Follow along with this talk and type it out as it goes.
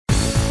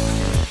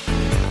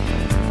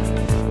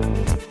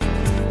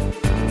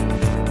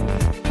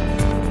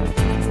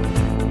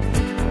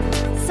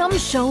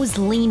shows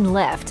lean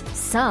left,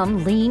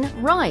 some lean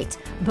right,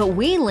 but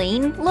we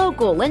lean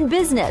local and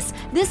business.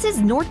 This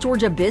is North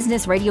Georgia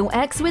Business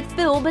RadioX with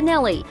Phil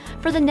Bonelli.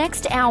 For the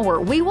next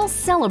hour, we will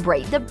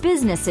celebrate the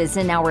businesses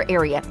in our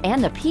area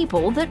and the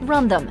people that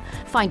run them.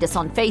 Find us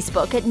on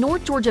Facebook at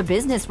North Georgia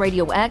Business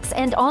RadioX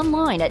and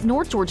online at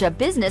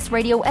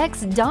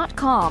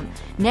northgeorgiabusinessradiox.com.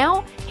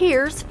 Now,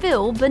 here's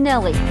Phil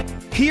Bonelli.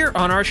 Here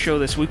on our show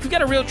this week, we've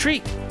got a real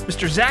treat.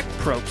 Mr. Zach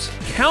Probst,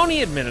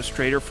 County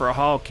Administrator for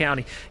Hall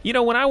County. You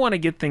know, when I want to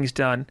get things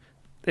done,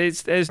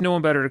 there's no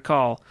one better to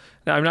call.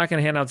 Now, I'm not going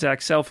to hand out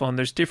Zach's cell phone.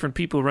 There's different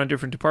people who run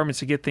different departments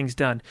to get things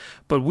done.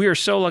 But we are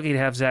so lucky to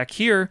have Zach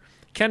here,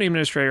 County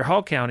Administrator,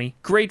 Hall County,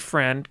 great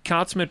friend,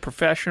 consummate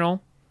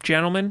professional,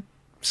 gentleman,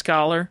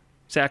 scholar.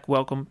 Zach,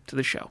 welcome to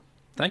the show.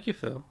 Thank you,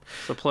 Phil.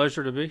 It's a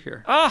pleasure to be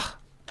here.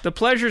 The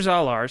pleasure's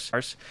all ours.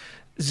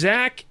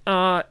 Zach,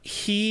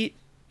 he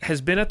has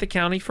been at the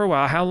county for a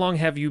while. How long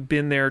have you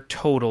been there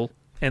total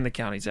in the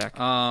county, Zach?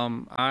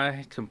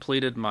 I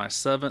completed my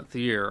 7th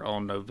year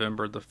on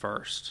November the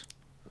 1st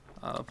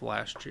of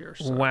last year.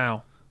 So,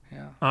 wow.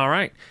 Yeah. All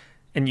right.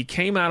 And you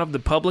came out of the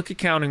public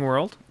accounting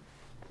world?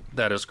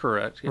 That is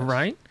correct. Yes.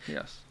 Right?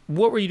 Yes.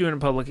 What were you doing in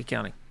public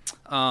accounting?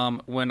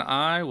 When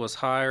I was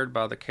hired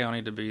by the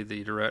county to be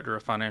the Director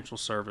of Financial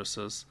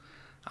Services,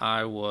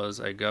 I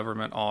was a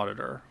government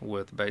auditor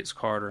with Bates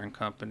Carter and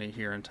Company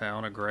here in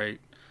town, a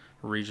great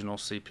regional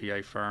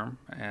CPA firm,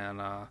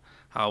 and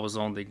I was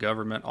on the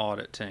government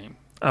audit team.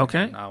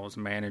 Okay. And I was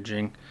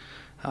managing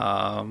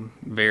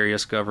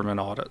various government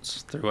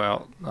audits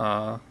throughout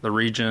the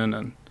region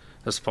and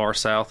as far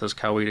south as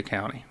Coweta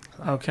County.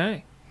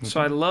 Okay. So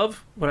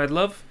what I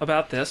love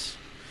about this,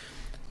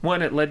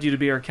 one, it led you to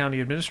be our county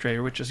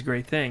administrator, which is a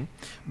great thing,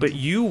 but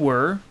you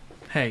were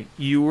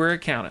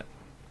accountant.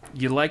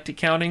 You liked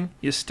accounting.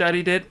 You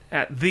studied it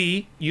at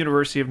the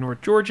University of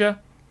North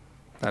Georgia.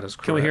 That is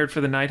correct. Can we hear it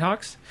for the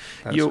Nighthawks?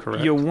 That is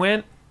correct. You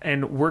went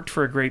and worked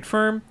for a great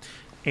firm,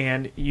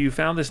 and you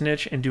found this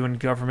niche in doing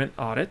government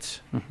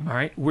audits, all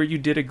right, where you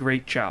did a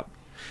great job.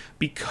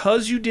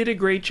 Because you did a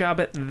great job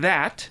at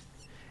that,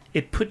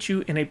 it put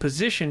you in a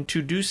position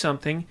to do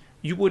something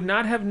you would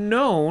not have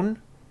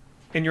known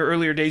in your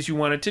earlier days you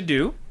wanted to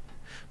do,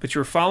 but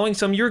you're following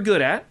something you're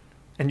good at,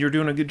 and you're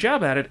doing a good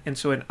job at it, and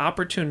so an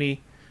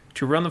opportunity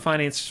to run the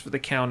finances for the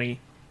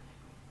county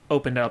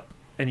opened up,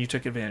 and you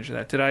took advantage of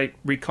that. Did I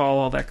recall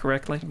all that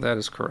correctly? That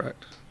is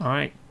correct. All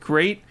right.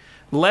 Great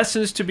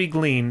lessons to be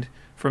gleaned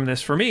from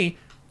this. For me,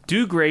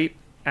 do great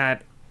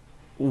at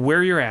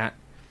where you're at,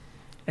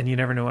 and you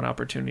never know when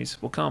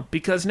opportunities will come.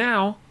 Because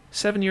now,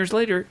 7 years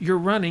later, you're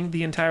running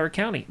the entire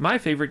county. My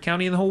favorite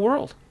county in the whole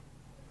world.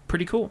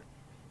 Pretty cool.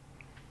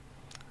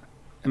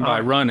 And by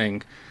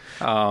running,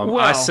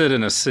 I sit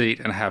in a seat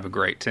and have a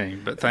great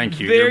team. But thank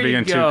you. You're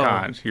being too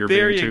kind. You're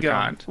being too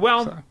kind.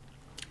 Well,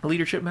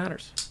 leadership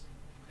matters.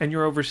 And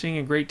you're overseeing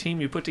a great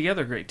team. You put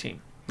together a great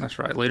team. That's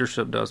right.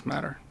 Leadership does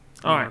matter.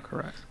 All right.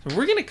 Correct. So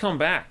we're going to come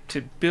back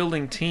to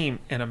building team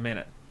in a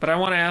minute. But I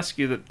want to ask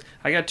you that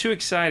I got too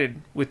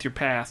excited with your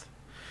path,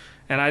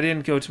 and I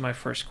didn't go to my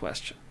first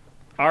question.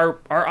 Our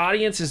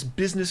audience is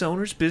business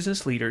owners,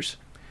 business leaders.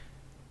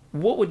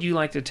 What would you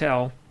like to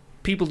tell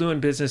people doing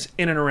business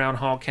in and around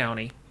Hall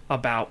County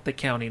about the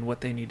county and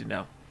what they need to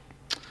know?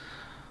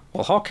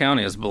 Well, Hall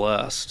County is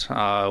blessed.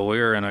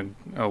 We're in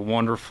a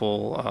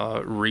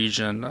wonderful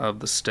region of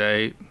the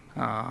state.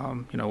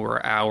 We're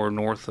an hour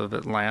north of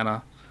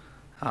Atlanta.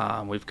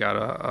 We've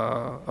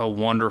got a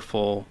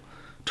wonderful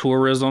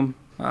tourism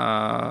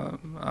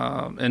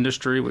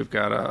industry. We've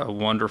got a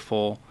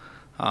wonderful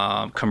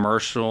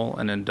commercial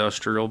and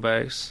industrial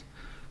base.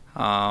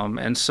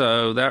 And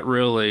so that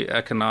really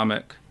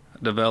economic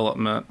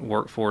development,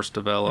 workforce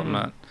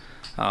development,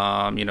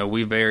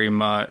 we very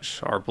much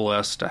are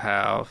blessed to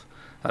have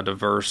a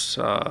diverse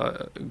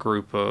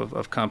group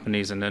of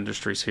companies and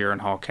industries here in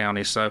Hall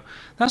County. So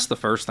that's the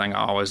first thing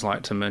I always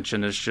like to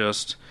mention is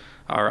just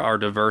our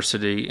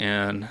diversity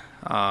in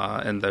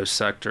those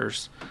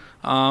sectors.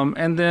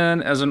 And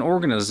then as an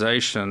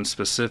organization,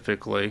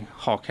 specifically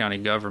Hall County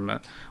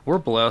government, we're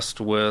blessed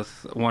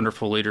with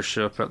wonderful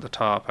leadership at the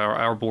top.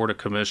 Our Board of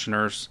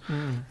Commissioners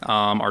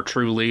are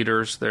true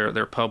leaders.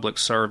 They're public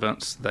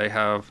servants. They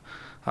have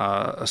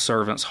a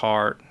servant's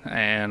heart,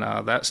 and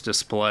that's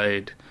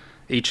displayed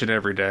each and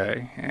every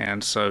day.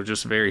 And so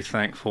just very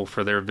thankful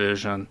for their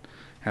vision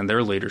and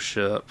their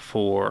leadership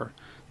for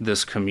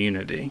this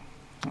community.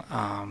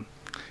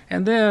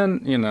 And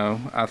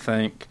then, I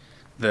think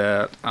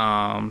that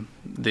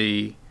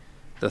the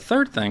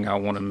third thing I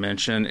want to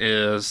mention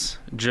is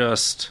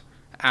just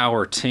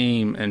our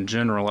team in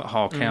general at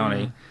Hall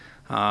County.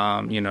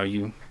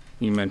 You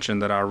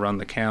mentioned that I run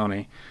the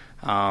county.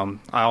 I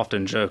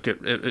often joke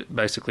it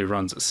basically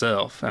runs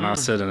itself, and I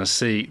sit in a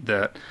seat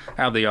that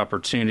have the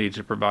opportunity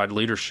to provide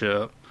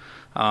leadership.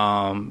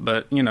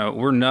 But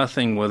we're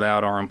nothing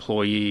without our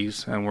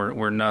employees, and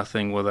we're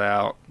nothing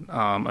without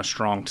a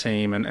strong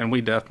team, and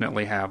we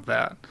definitely have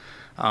that.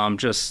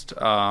 just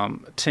a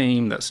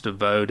team that's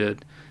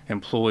devoted,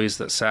 employees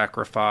that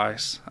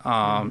sacrifice.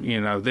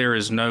 There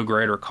is no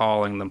greater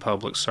calling than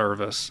public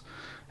service,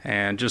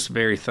 and just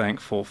very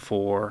thankful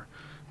for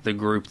the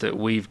group that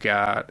we've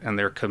got and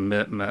their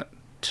commitment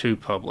to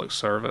public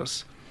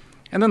service.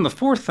 And then the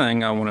fourth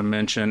thing I want to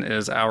mention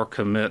is our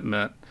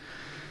commitment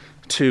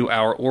to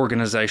our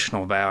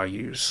organizational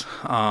values.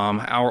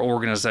 Our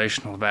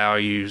organizational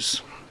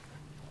values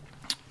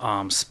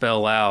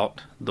spell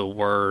out the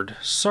word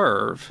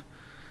serve,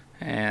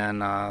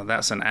 and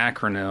that's an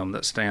acronym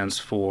that stands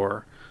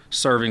for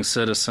serving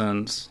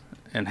citizens,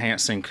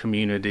 enhancing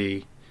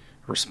community,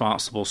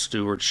 responsible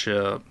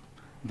stewardship,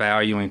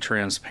 valuing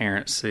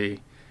transparency,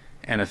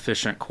 and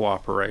efficient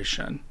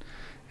cooperation.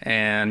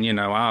 And,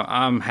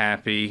 I'm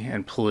happy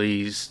and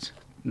pleased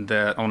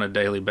that on a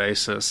daily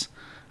basis,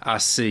 I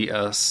see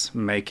us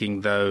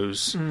making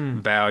those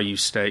value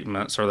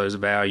statements or those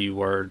value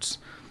words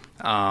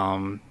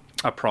a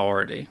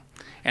priority.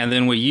 And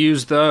then we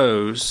use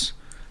those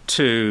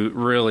to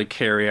really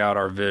carry out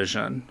our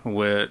vision,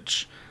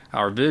 which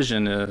our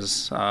vision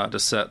is to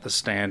set the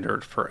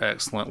standard for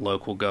excellent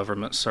local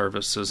government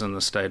services in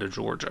the state of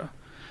Georgia.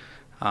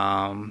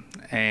 And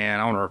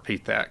I want to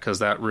repeat that because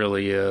that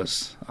really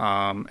is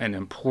an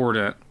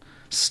important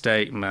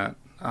statement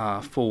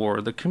for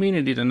the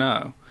community to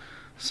know.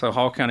 So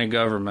Hall County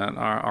government,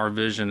 our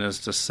vision is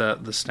to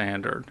set the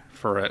standard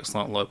for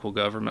excellent local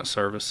government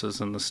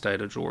services in the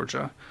state of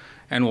Georgia.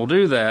 And we'll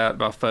do that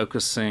by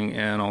focusing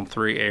in on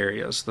three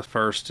areas. The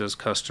first is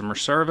customer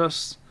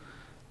service.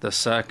 The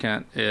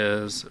second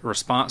is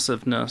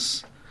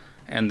responsiveness.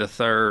 And the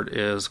third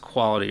is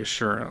quality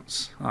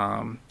assurance.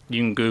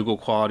 You can Google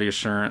quality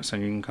assurance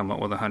and you can come up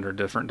with 100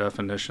 different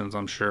definitions,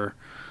 I'm sure,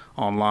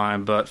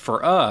 online. But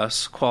for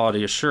us,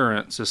 quality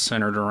assurance is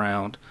centered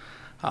around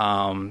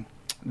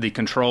the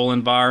control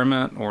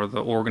environment or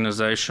the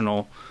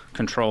organizational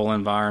control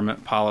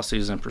environment,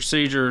 policies and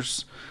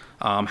procedures,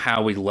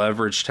 how we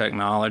leverage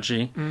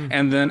technology,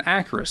 and then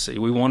accuracy.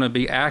 We want to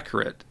be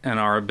accurate in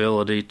our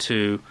ability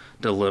to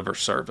deliver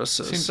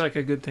services. Seems like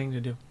a good thing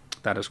to do.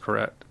 That is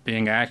correct.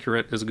 Being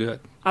accurate is good.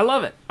 I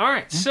love it. All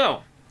right,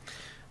 so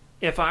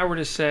if I were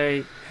to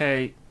say,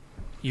 hey,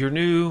 you're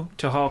new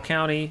to Hall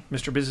County,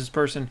 Mr. Business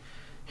Person,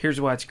 here's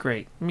why it's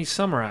great. Let me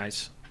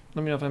summarize.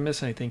 Let me know if I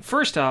miss anything.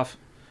 First off,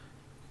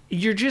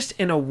 you're just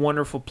in a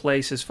wonderful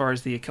place as far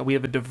as we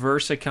have a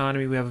diverse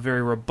economy. We have a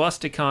very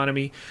robust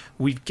economy.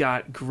 We've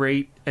got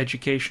great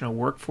educational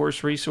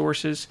workforce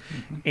resources.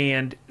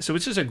 And so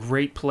it's just a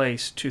great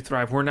place to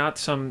thrive. We're not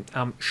some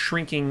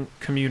shrinking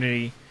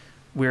community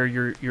where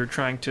you're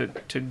trying to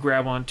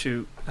grab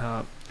onto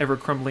ever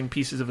crumbling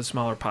pieces of a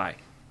smaller pie.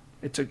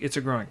 It's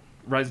a growing.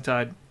 Rising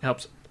tide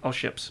helps all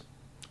ships,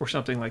 or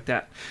something like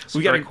that.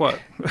 We got a quote.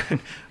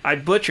 I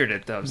butchered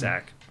it though,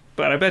 Zach,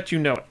 but I bet you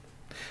know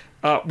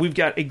it. We've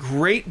got a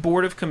great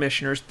board of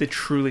commissioners that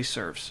truly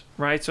serves,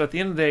 right? So at the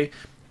end of the day,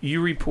 you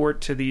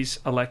report to these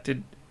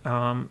elected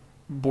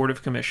board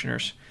of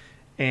commissioners,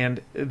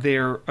 and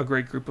they're a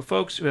great group of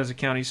folks who has the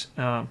county's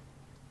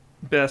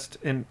best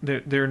and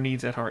their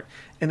needs at heart.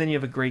 And then you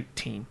have a great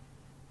team.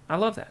 I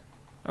love that.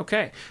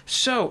 Okay,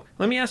 so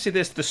let me ask you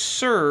this: the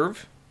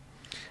SERVE,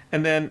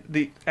 and then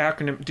the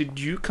acronym. Did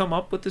you come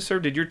up with the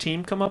SERVE? Did your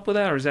team come up with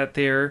that, or is that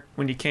there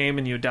when you came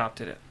and you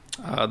adopted it?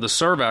 The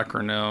SERVE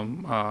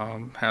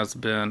acronym has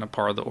been a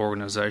part of the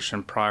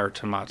organization prior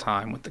to my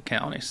time with the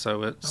county,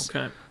 so it's,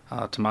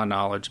 to my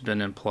knowledge,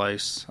 been in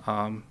place,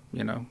 a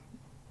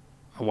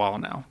while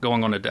now,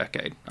 going on a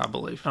decade, I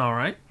believe. All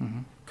right.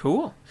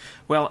 Cool.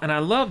 Well, and I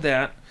love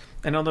that,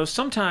 and although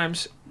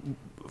sometimes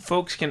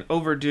folks can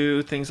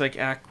overdo things like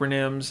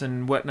acronyms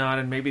and whatnot,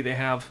 and maybe they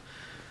have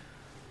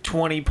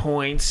 20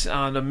 points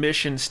on the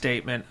mission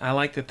statement, I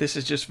like that this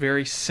is just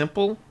very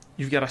simple.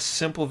 You've got a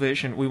simple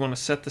vision. We want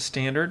to set the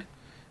standard,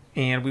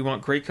 and we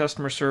want great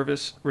customer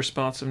service,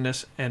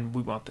 responsiveness, and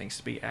we want things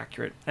to be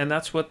accurate. And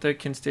that's what the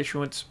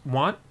constituents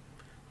want,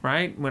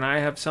 right? When I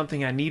have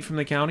something I need from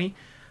the county,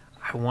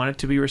 I want it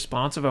to be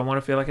responsive. I want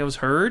to feel like I was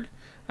heard.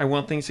 I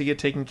want things to get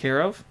taken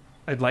care of.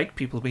 I'd like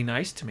people to be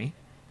nice to me,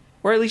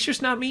 or at least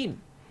just not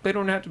mean. They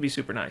don't have to be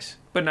super nice,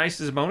 but nice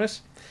is a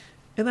bonus.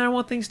 And then I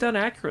want things done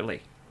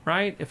accurately,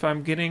 right? If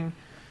I'm getting,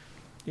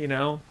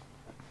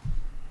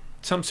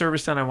 some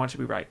service done, I want it to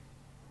be right.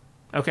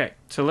 Okay,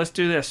 so let's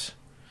do this.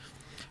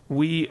 As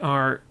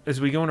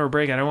we go into our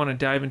break, I don't want to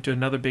dive into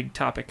another big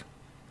topic,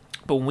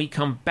 but when we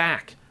come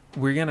back,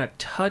 we're going to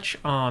touch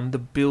on the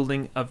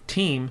building of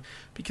team,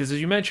 because as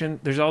you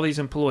mentioned, there's all these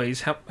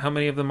employees. How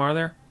many of them are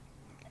there?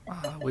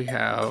 We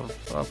have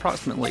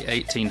approximately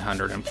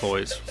 1,800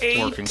 employees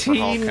working for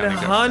Hall County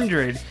government.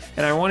 1,800,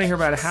 and I want to hear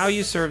about how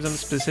you serve them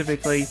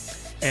specifically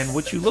and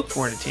what you look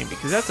for in a team,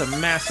 because that's a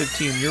massive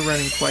team. You're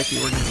running quite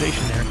the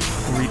organization there.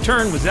 We'll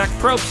return with Zach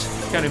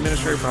Probst, County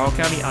Administrator for Hall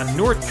County, on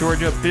North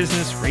Georgia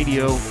Business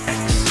Radio X.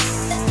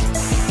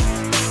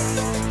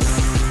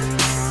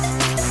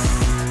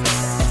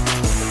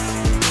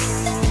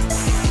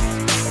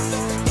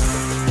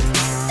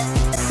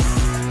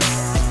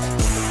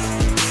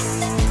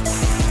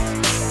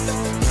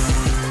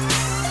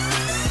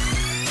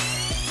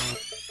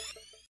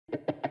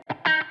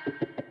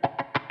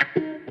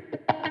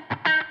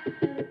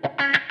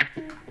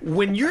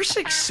 When you're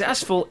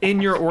successful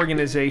in your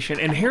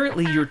organization,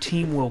 inherently your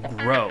team will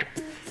grow.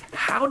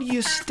 How do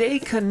you stay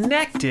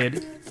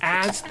connected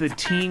as the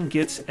team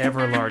gets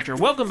ever larger?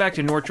 Welcome back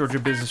to North Georgia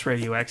Business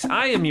RadioX.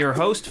 I am your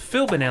host,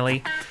 Phil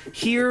Bonelli,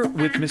 here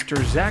with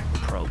Mr. Zach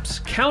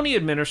Probst, County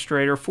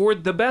Administrator for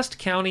the best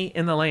county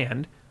in the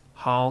land,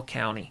 Hall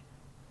County.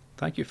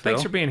 Thank you, Phil.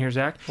 Thanks for being here,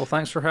 Zach. Well,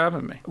 thanks for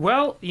having me.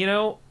 Well,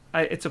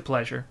 it's a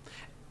pleasure.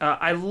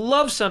 I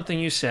love something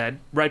you said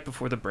right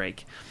before the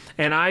break,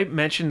 and I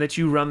mentioned that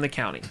you run the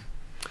county,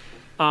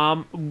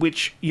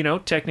 which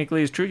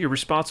technically is true. You're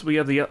responsible.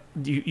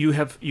 You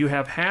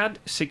have had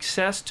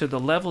success to the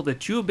level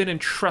that you have been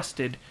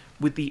entrusted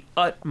with the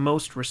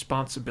utmost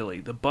responsibility.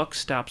 The buck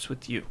stops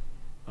with you.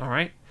 All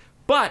right,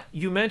 but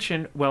you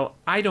mentioned, well,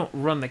 I don't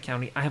run the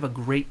county. I have a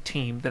great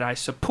team that I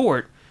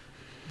support.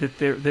 That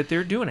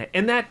they're doing it,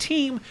 and that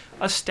team,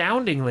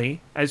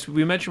 astoundingly, as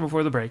we mentioned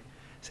before the break,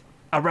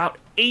 around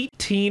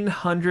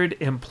 1,800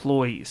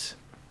 employees.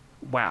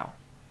 Wow.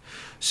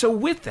 So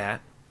with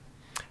that,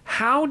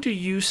 how do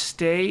you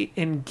stay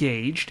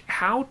engaged?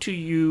 How do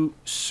you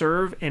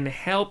serve and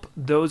help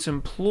those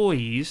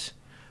employees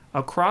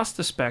across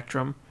the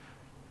spectrum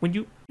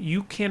when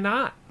you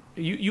cannot?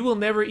 You will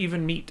never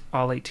even meet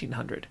all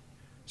 1,800.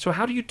 So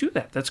how do you do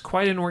that? That's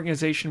quite an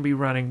organization to be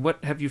running.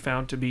 What have you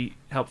found to be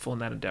helpful in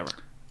that endeavor?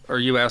 Are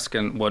you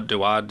asking what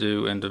do I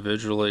do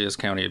individually as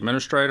county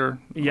administrator?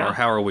 Yeah. Or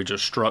how are we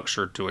just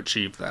structured to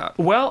achieve that?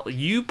 Well,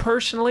 you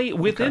personally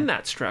within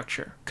that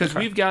structure. Because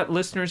we've got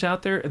listeners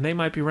out there and they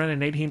might be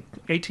running an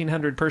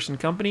 1,800 person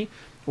company,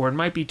 or it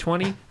might be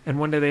 20, and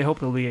one day they hope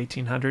it'll be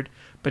 1,800.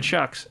 But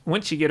shucks,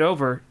 once you get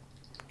over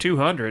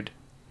 200,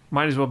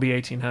 might as well be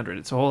 1,800.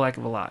 It's a whole heck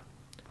of a lot.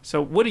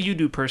 So what do you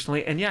do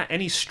personally? And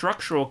any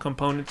structural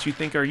components you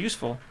think are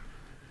useful,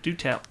 do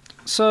tell.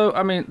 So,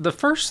 the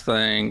first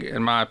thing,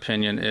 in my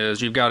opinion,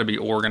 is you've got to be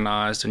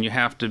organized and you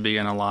have to be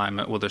in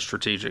alignment with a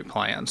strategic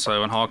plan.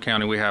 So in Hall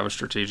County, we have a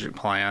strategic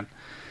plan.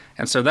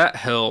 And so that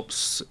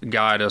helps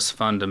guide us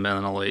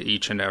fundamentally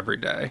each and every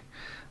day.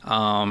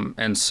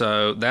 And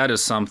so that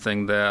is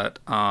something that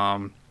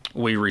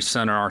we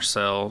recenter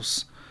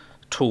ourselves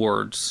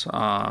towards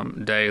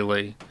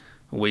daily,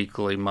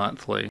 weekly,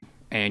 monthly,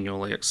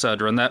 annually, et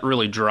cetera. And that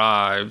really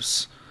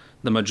drives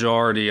the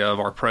majority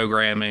of our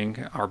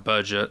programming, our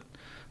budget,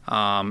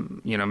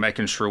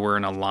 making sure we're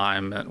in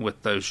alignment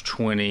with those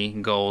 20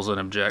 goals and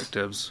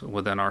objectives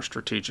within our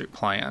strategic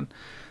plan.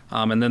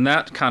 And then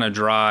that kind of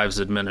drives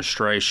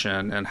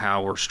administration and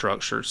how we're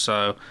structured.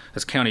 So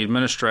as county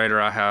administrator,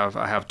 I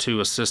have 2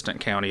 assistant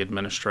county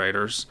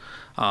administrators.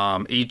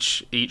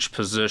 Each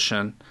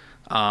position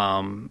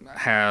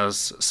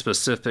has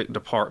specific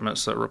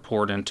departments that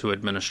report into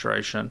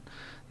administration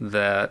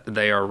that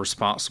they are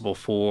responsible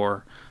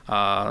for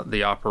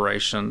the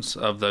operations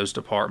of those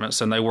departments,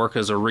 and they work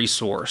as a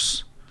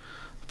resource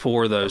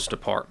for those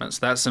departments.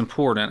 That's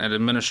important. At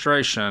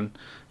administration,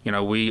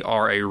 we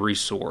are a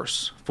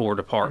resource for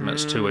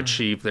departments to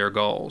achieve their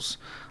goals.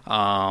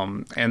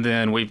 And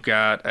then we've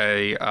got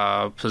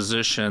a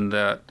position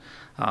that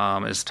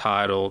is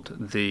titled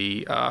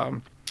the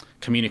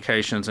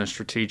Communications and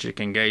Strategic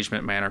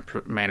Engagement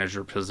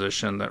Manager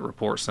position that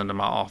reports into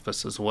my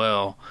office as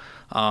well.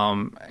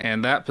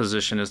 And that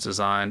position is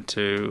designed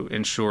to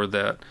ensure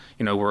that,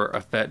 we're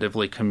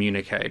effectively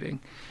communicating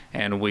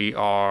and we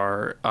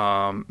are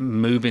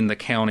moving the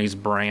county's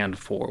brand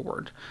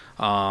forward.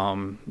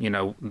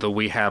 The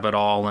We Have It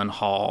All in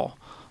Hall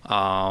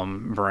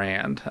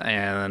brand,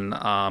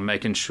 and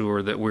making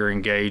sure that we're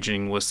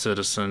engaging with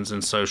citizens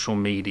in social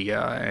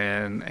media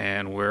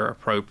and we're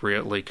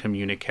appropriately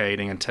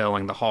communicating and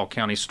telling the Hall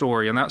County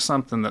story. And that's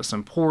something that's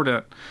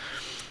important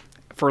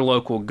for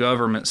local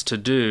governments to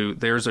do.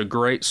 There's a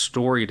great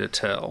story to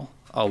tell.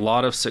 A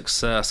lot of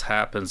success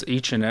happens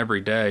each and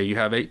every day. You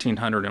have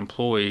 1,800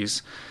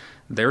 employees.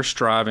 They're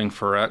striving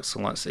for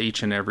excellence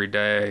each and every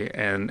day,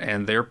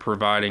 and they're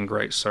providing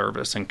great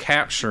service, and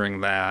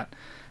capturing that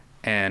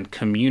and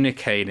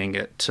communicating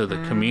it to the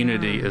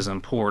community is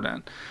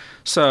important.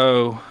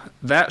 So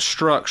that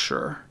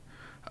structure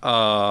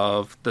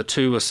of the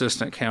 2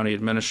 assistant county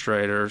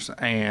administrators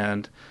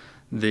and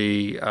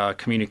the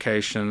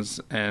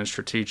communications and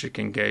strategic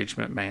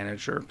engagement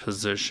manager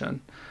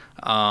position,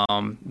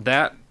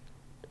 that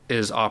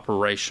is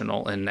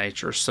operational in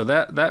nature. So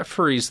that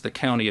frees the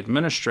county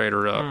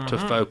administrator up to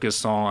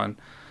focus on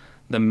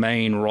the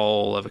main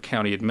role of a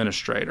county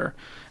administrator.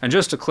 And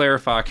just to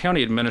clarify, a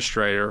county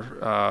administrator,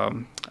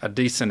 a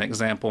decent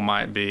example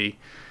might be,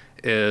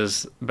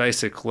 is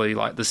basically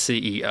like the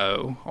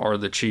CEO or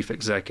the chief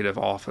executive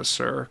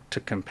officer, to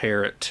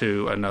compare it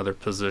to another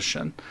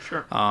position.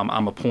 Sure.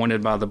 I'm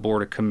appointed by the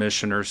Board of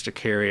Commissioners to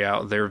carry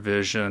out their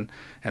vision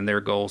and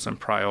their goals and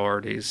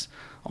priorities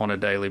on a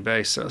daily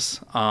basis.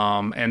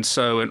 And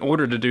so in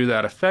order to do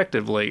that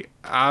effectively,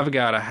 I've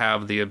got to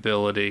have the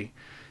ability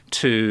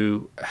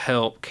to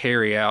help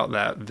carry out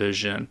that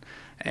vision.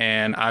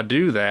 And I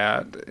do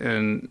that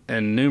in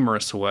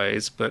numerous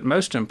ways, but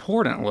most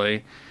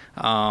importantly,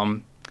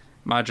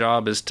 my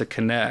job is to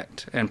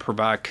connect and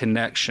provide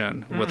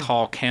connection with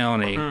Hall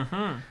County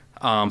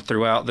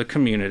throughout the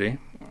community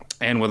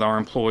and with our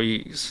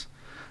employees.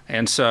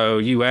 And so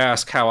you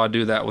ask how I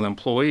do that with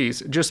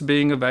employees, just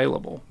being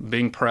available,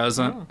 being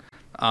present,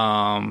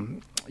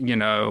 being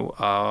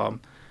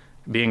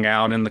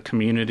out in the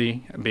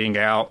community, being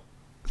out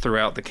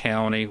throughout the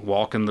county,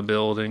 walking the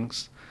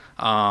buildings.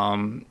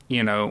 When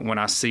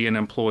I see an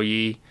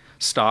employee,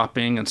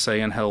 stopping and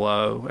saying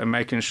hello and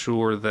making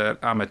sure that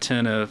I'm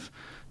attentive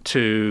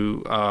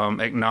to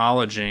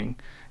acknowledging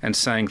and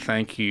saying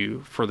thank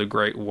you for the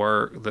great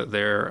work that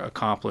they're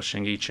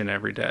accomplishing each and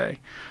every day,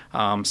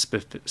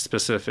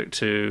 specific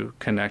to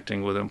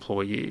connecting with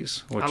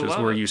employees, which is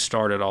where you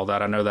started all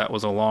that. I know that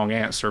was a long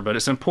answer, but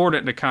it's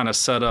important to kind of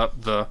set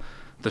up the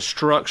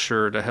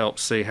structure to help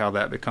see how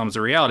that becomes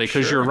a reality,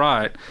 because you're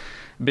right.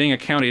 Being a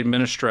county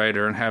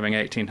administrator and having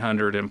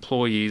 1,800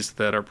 employees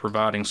that are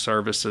providing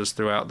services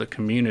throughout the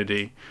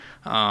community,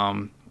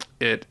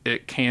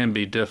 it can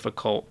be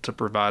difficult to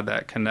provide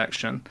that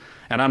connection.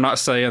 And I'm not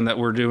saying that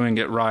we're doing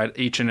it right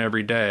each and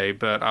every day,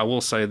 but I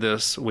will say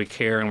this: we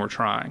care and we're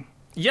trying.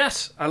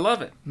 Yes, I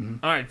love it. All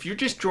right, if you're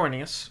just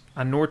joining us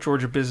on North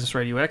Georgia Business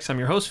RadioX, I'm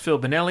your host, Phil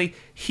Bonelli,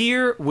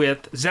 here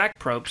with Zach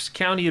Probst,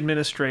 County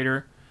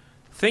Administrator.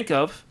 Think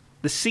of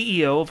the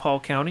CEO of Hall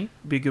County,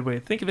 be a good way to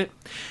think of it.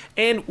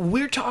 And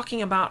we're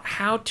talking about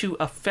how to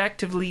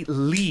effectively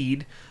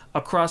lead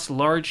across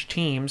large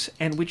teams,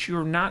 and which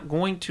you're not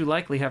going to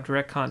likely have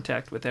direct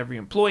contact with every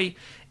employee.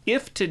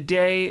 If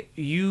today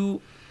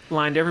you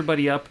lined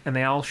everybody up and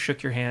they all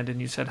shook your hand and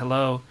you said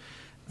hello,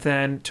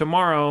 then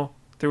tomorrow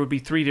there would be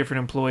 3 different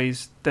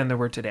employees than there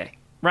were today,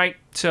 right?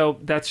 So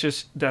that's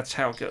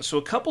how it goes. So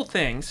a couple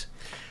things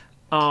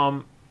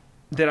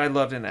that I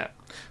loved in that.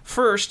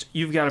 First,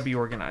 you've got to be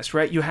organized,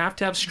 right? You have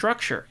to have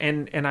structure.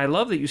 And I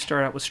love that you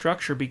start out with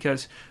structure,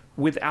 because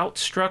without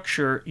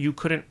structure, you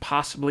couldn't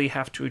possibly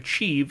have to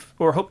achieve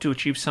or hope to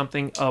achieve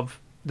something of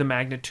the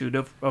magnitude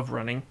of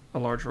running a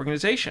large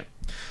organization.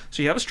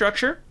 So you have a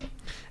structure,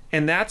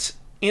 and that's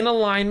in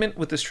alignment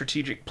with the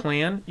strategic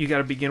plan. You got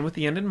to begin with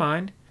the end in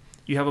mind.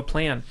 You have a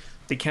plan.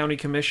 The county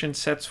commission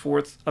sets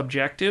forth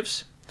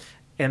objectives,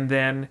 and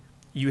then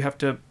you have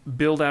to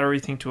build out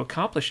everything to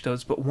accomplish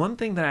those. But one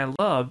thing that I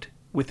loved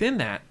within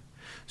that,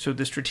 so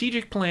the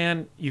strategic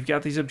plan, you've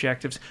got these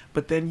objectives,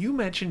 but then you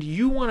mentioned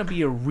you want to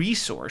be a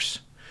resource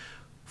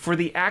for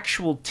the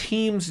actual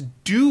teams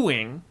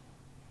doing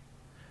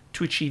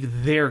to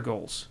achieve their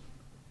goals.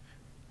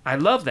 I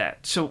love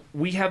that. So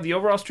we have the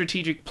overall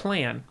strategic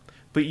plan,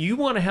 but you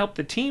want to help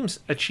the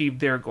teams achieve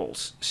their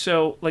goals.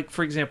 So, like,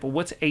 for example,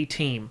 what's a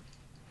team?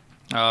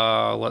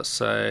 Let's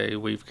say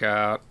we've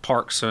got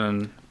Parks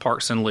and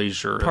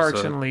Leisure.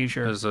 Parks and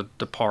Leisure is a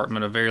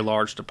department, a very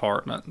large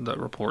department that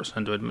reports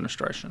into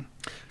administration.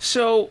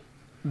 So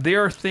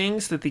there are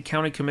things that the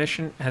county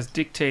commission has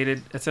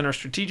dictated. It's in our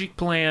strategic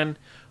plan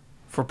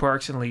for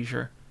Parks and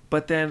Leisure.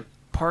 But then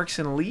Parks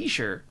and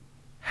Leisure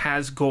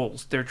has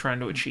goals they're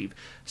trying to achieve.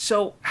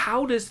 So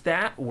how does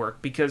that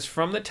work? Because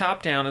from the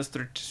top down is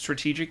the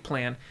strategic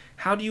plan.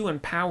 How do you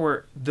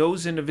empower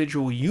those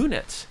individual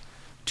units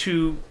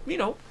to,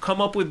 come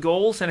up with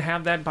goals and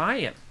have that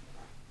buy-in?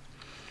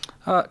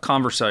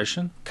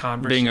 Conversation,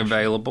 being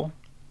available,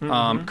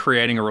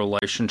 creating a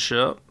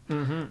relationship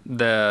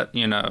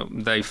that,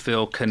 they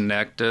feel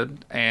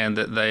connected and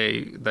that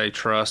they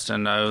trust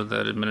and know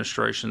that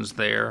administration's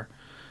there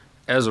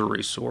as a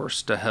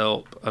resource to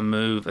help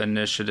move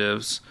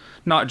initiatives,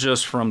 not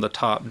just from the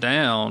top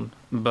down,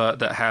 but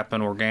that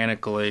happen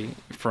organically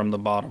from the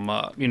bottom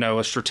up.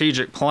 A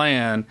strategic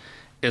plan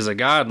is a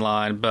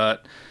guideline,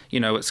 but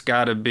it's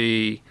got to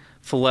be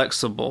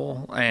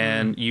flexible,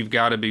 and you've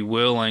got to be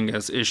willing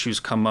as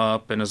issues come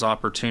up and as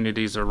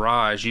opportunities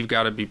arise. You've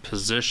got to be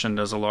positioned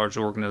as a large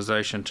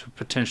organization to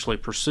potentially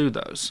pursue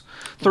those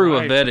through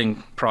a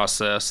vetting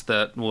process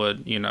that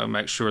would,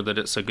 make sure that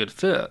it's a good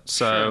fit.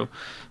 So,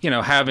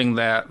 having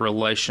that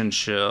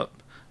relationship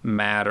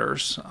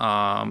matters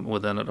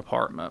within a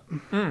department.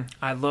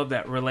 I love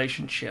that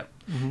relationship.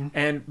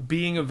 And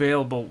being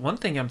available. One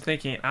thing I'm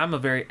thinking, I'm a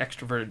very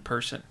extroverted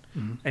person,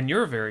 and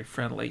you're a very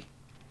friendly,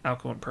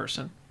 outgoing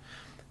person.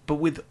 But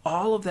with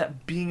all of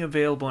that being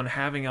available and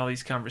having all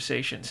these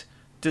conversations,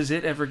 does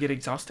it ever get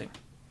exhausting?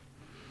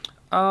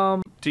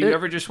 Do you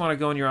ever just want to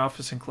go in your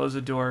office and close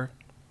the door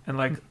and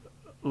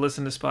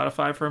listen to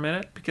Spotify for a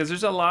minute? Because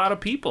there's a lot of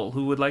people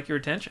who would like your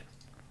attention.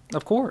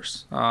 Of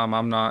course.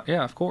 I'm not.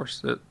 Yeah, of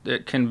course.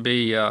 It can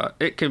be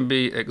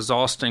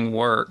exhausting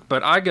work,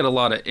 but I get a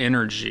lot of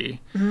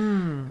energy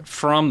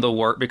from the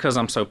work because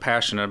I'm so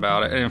passionate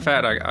about it. And in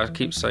fact, I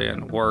keep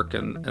saying work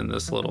in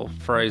this little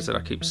phrase that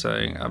I keep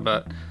saying,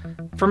 but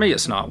for me,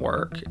 it's not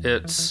work.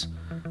 It's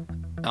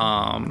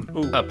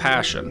a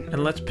passion.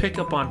 And let's pick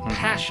up on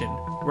passion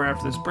right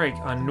after this break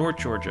on North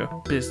Georgia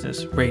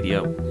Business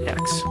Radio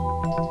X.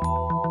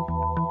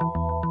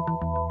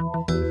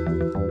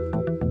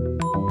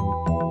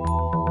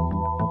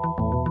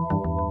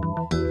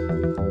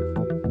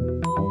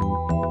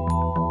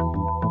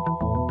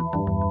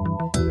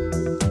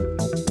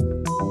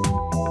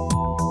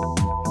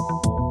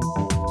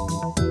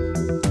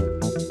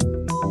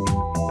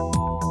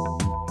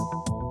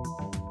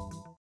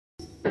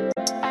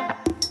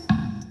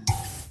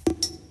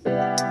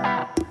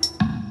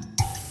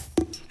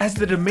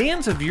 the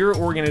demands of your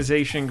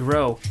organization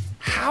grow,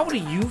 how do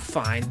you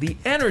find the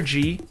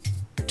energy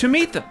to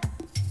meet them?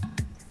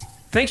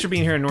 Thanks for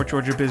being here on North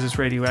Georgia Business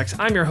RadioX.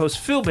 I'm your host,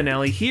 Phil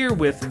Bonelli, here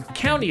with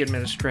County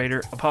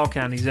Administrator of Hall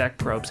County, Zach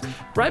Probst.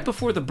 Right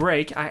before the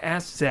break, I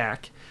asked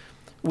Zach,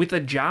 with a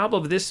job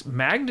of this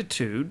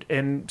magnitude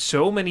and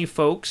so many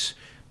folks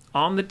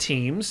on the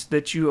teams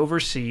that you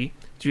oversee,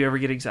 do you ever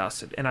get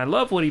exhausted? And I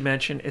love what he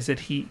mentioned is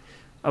that he,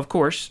 of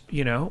course,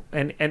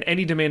 and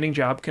any demanding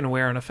job can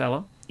wear on a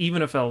fellow,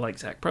 even a fellow like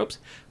Zach Probst,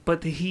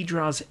 but he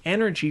draws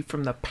energy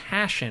from the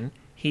passion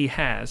he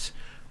has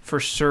for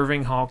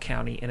serving Hall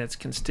County and its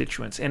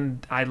constituents.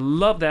 And I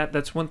love that.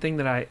 That's one thing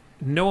that I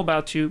know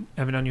about you,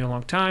 having known you a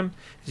long time,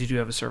 is you do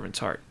have a servant's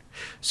heart.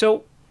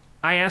 So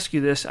I ask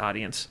you this,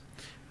 audience.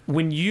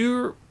 When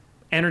your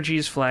energy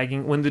is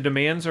flagging, when the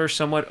demands are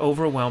somewhat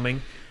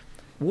overwhelming,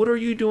 what are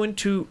you doing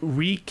to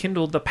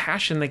rekindle the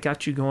passion that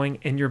got you going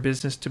in your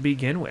business to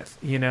begin with?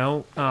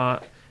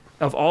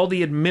 Of all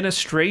the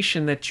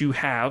administration that you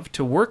have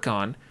to work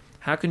on,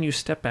 how can you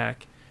step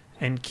back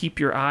and keep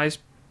your eyes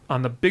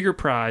on the bigger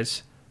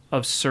prize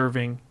of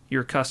serving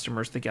your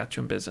customers that got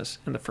you in business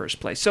in the first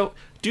place? So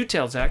do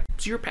tell, Zach,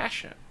 so you're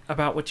passionate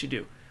about what you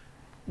do.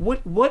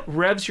 What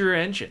revs your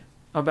engine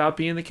about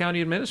being the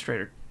county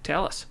administrator?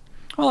 Tell us.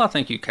 Well, I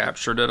think you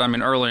captured it. I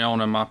mean, early on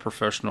in my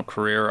professional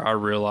career, I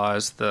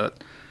realized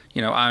that,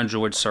 I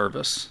enjoyed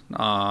service,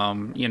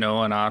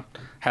 and I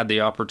had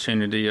the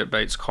opportunity at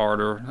Bates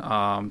Carter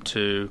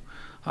to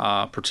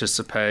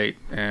participate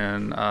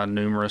in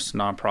numerous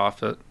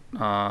nonprofit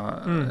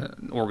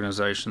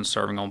organizations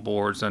serving on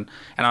boards, and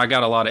I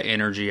got a lot of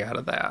energy out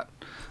of that.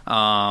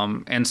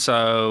 And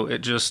so it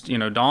just,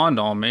 dawned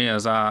on me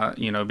as I,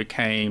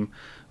 became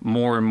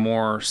more and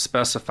more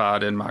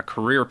specified in my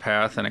career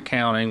path in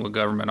accounting with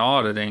government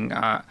auditing,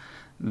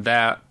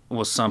 that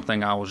was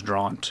something I was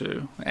drawn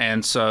to.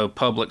 And so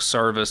public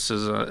service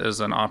is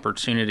an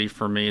opportunity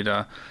for me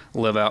to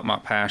live out my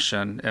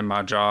passion in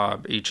my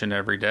job each and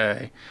every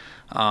day.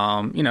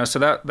 So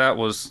that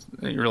was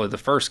really the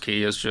first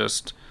key, is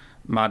just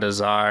my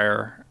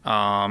desire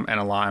and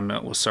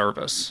alignment with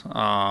service.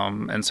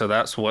 And so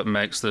that's what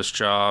makes this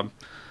job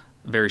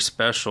very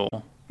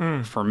special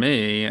for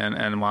me,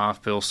 and why I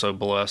feel so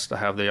blessed to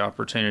have the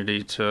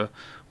opportunity to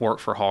work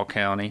for Hall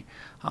County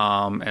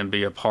and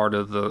be a part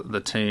of the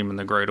team and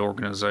the great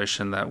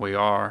organization that we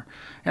are.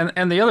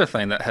 And the other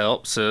thing that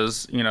helps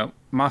is,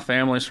 my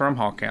family's from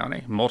Hall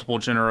County. Multiple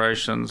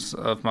generations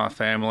of my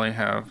family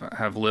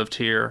have lived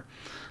here.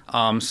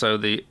 So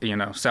the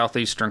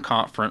Southeastern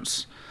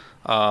Conference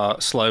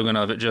slogan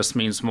of "it just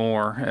means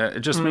more."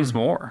 It just means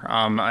more.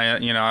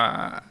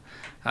 I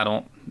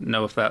don't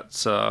know if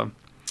that's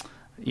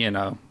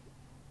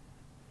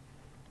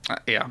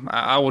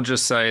I will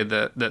just say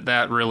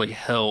that really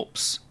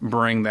helps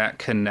bring that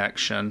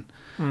connection,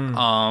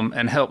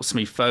 and helps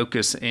me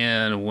focus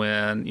in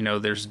when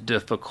there's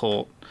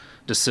difficult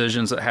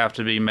decisions that have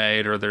to be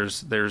made, or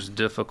there's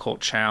difficult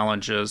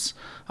challenges,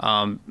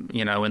 in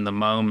the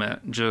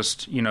moment.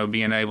 Just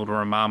being able to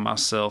remind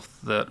myself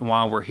that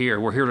while we're here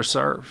to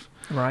serve,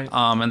 right?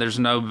 And there's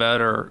no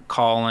better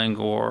calling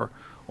or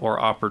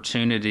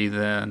opportunity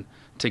than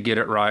to get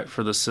it right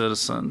for the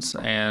citizens,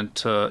 and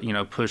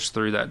to push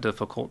through that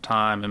difficult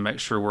time and make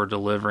sure we're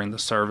delivering the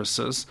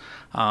services.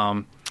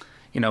 A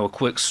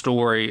quick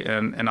story: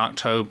 in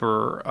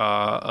October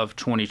of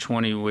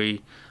 2020,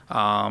 we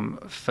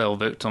fell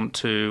victim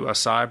to a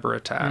cyber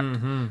attack,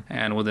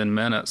 and within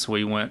minutes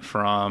we went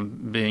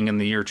from being in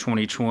the year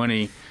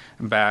 2020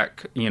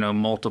 back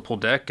multiple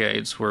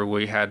decades where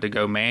we had to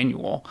go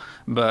manual.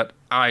 But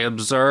I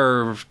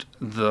observed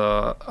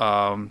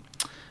the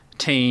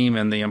team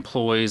and the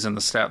employees and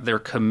the staff, their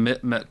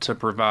commitment to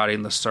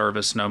providing the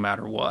service no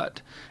matter what.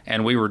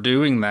 And we were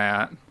doing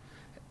that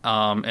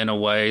in a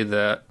way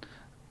that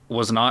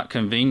was not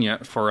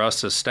convenient for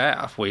us as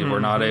staff. We were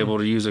not able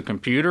to use a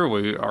computer.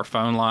 Our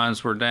phone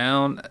lines were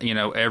down.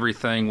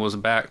 Everything was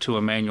back to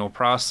a manual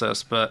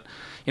process. But,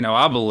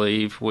 I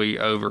believe we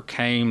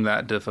overcame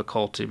that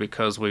difficulty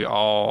because we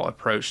all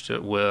approached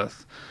it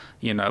with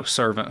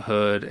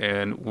servanthood,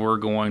 and we're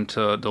going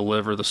to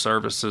deliver the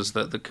services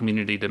that the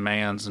community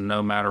demands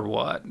no matter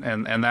what.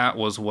 And that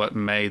was what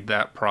made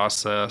that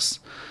process,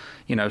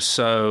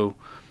 so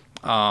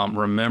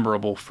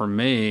rememberable for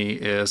me,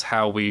 is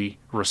how we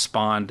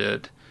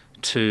responded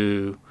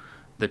to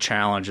the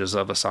challenges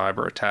of a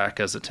cyber attack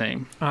as a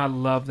team. I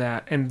love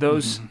that. And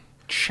those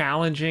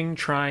challenging,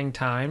 trying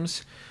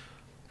times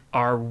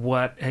are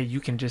what you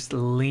can just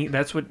lean,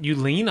 that's what you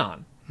lean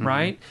on.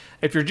 Right?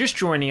 If you're just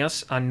joining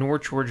us on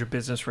North Georgia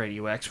Business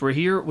RadioX, we're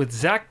here with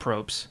Zach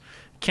Probst,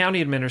 County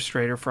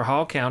Administrator for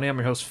Hall County. I'm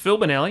your host, Phil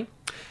Bonelli,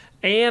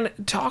 and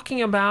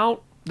talking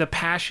about the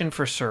passion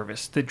for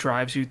service that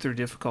drives you through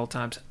difficult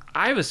times.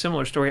 I have a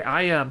similar story.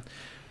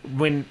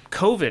 When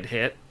COVID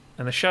hit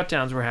and the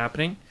shutdowns were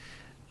happening,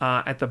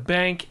 at the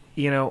bank,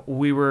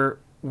 we were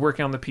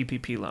working on the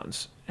PPP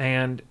loans.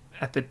 And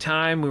at the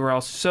time, we were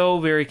all so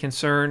very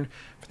concerned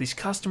for these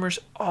customers.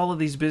 All of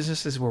these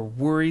businesses were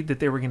worried that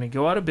they were going to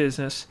go out of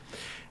business.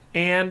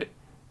 And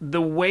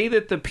the way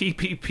that the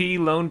PPP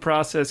loan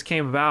process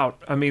came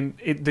about, I mean,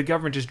 the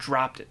government just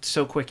dropped it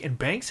so quick, and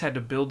banks had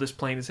to build this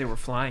plane as they were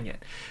flying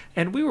it.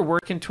 And we were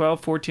working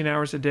 12, 14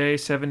 hours a day,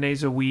 7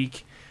 days a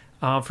week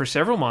for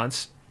several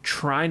months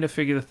trying to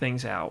figure the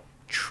things out.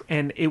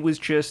 And it was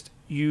just,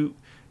 you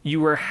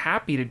were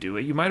happy to do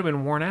it. You might have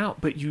been worn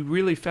out, but you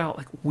really felt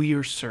like we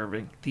are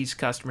serving these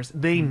customers.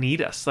 They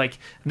need us. Like,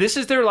 this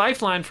is their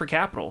lifeline for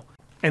capital,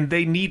 and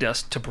they need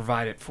us to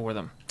provide it for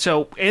them.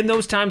 So in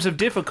those times of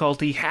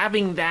difficulty,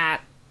 having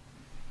that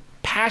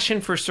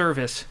passion for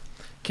service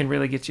can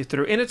really get you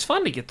through. And it's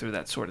fun to get through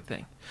that sort of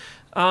thing.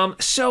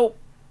 So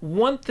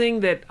one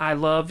thing that I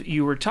love,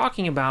 you were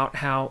talking about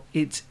how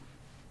it's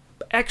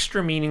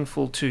extra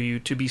meaningful to you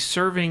to be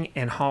serving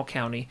in Hall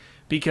County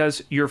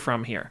because you're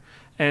from here.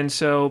 And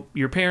so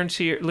your parents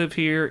here live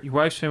here, your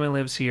wife's family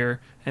lives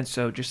here, and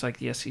so just like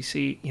the SEC,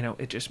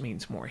 it just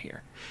means more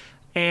here.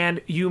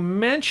 And you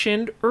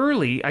mentioned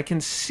early, I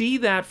can see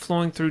that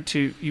flowing through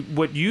to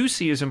what you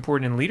see as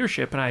important in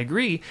leadership, and I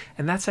agree,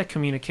 and that's that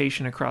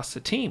communication across the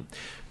team.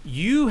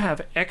 You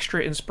have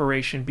extra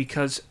inspiration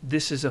because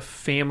this is a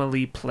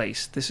family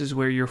place. This is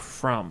where you're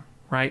from,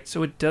 right?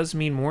 So it does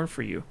mean more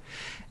for you.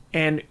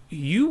 And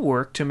you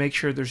work to make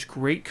sure there's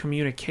great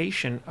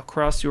communication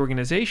across the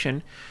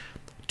organization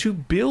to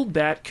build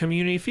that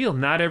community feel.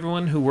 Not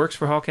everyone who works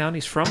for Hall County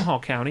is from Hall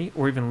County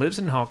or even lives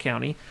in Hall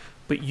County,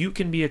 but you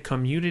can be a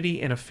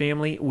community and a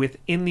family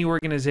within the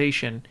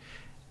organization.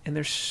 And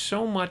there's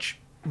so much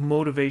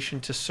motivation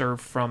to serve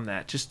from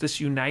that, just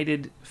this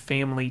united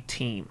family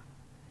team.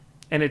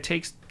 And it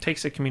takes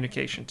a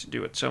communication to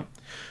do it. So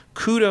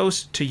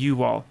kudos to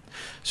you all.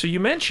 So you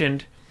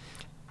mentioned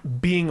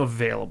being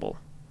available,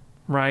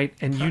 right?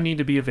 And you need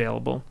to be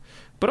available.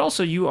 But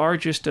also you are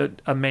just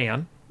a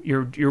man.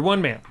 You're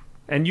one man.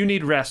 And you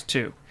need rest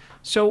too.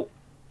 So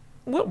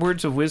what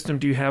words of wisdom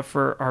do you have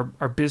for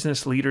our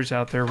business leaders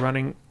out there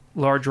running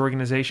large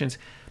organizations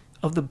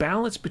of the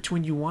balance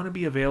between you want to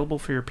be available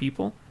for your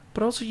people,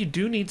 but also you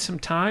do need some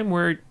time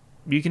where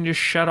you can just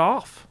shut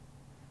off?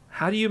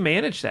 How do you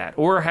manage that?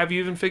 Or have you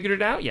even figured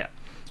it out yet?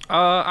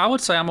 I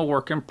would say I'm a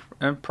work in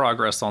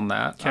progress on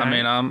that. Okay. I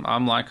mean,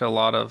 I'm like a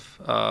lot of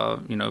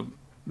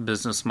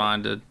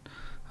business-minded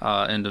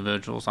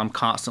individuals. I'm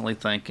constantly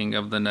thinking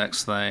of the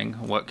next thing.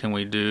 What can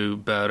we do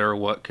better?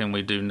 What can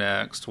we do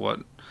next?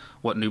 What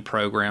new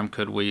program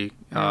could we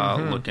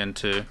look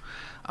into?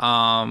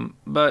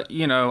 But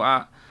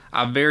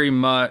I very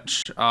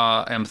much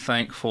am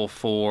thankful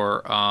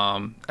for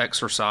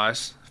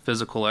exercise.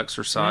 Physical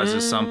exercise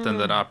is something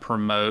that I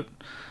promote.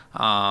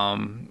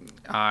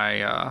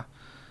 I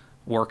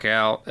work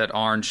out at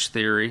Orange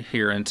Theory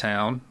here in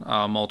town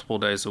multiple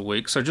days a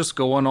week. So just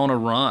going on a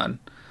run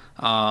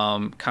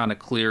kind of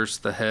clears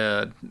the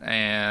head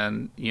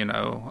and,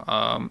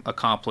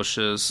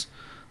 accomplishes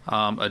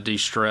a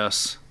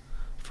de-stress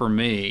for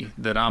me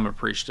that I'm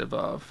appreciative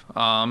of.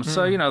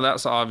 So,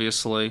 that's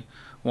obviously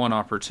one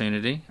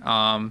opportunity.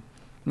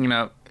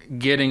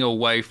 Getting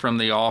away from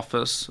the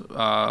office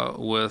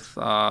with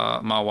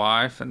my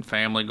wife and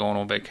family, going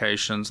on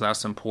vacations,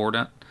 that's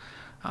important.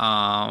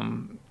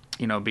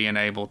 Being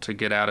able to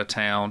get out of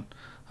town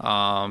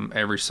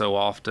every so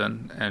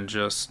often and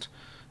just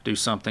do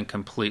something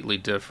completely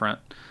different.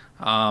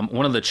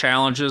 One of the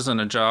challenges in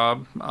a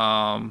job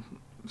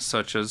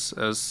such as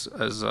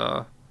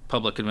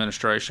public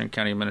administration,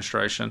 county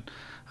administration,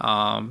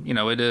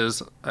 it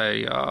is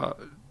a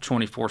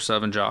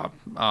 24/7 job,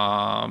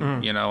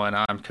 and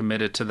I'm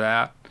committed to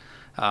that.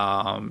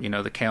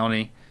 The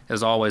county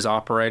is always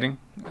operating.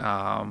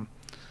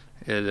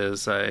 It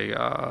is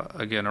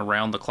again,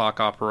 around-the-clock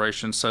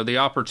operation. So the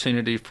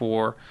opportunity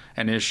for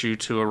an issue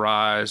to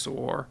arise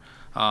or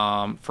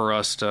for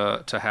us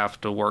to have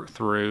to work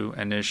through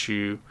an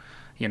issue,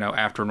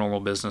 after normal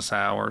business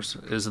hours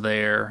is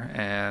there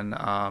and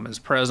is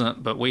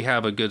present. But we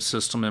have a good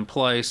system in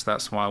place.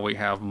 That's why we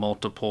have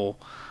multiple,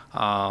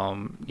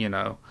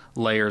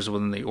 layers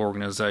within the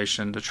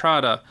organization to try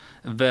to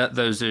vet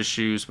those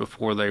issues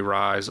before they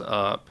rise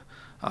up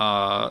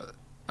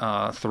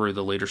through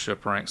the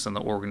leadership ranks in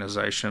the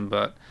organization.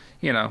 But,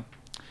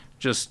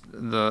 just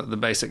the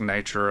basic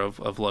nature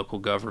of local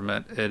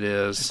government,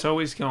 it's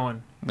always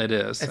going. It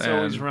is. It's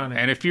always running.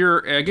 And if you're,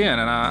 again,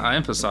 and I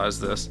emphasize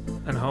this.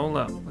 And hold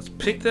up. Let's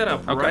pick that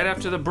up right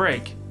after the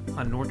break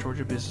on North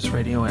Georgia Business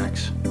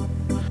RadioX.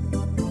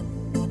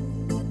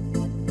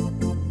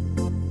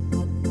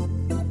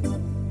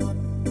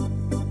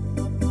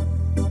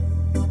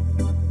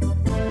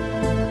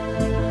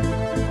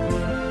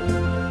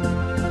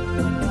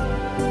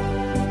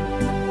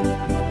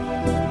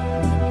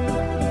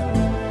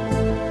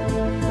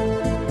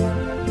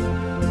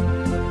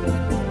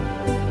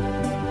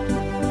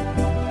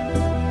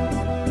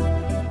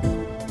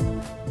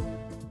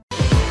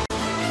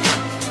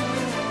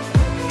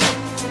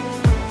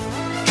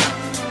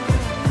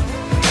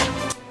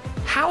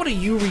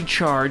 You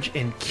recharge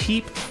and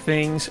keep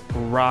things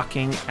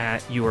rocking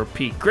at your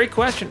peak? Great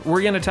question.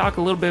 We're going to talk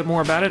a little bit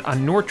more about it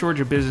on North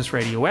Georgia Business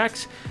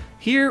RadioX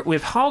here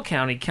with Hall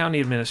County County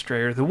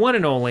Administrator, the one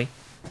and only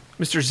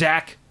Mr.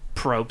 Zach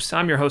Probst.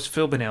 I'm your host,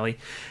 Phil Bonelli.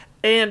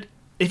 And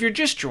if you're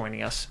just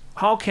joining us,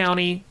 Hall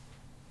County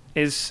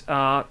is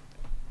a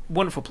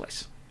wonderful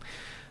place.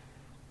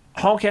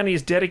 Hall County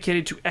is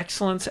dedicated to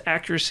excellence,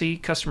 accuracy,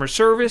 customer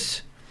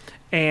service,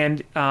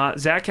 and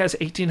Zach has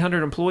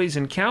 1,800 employees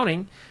and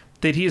counting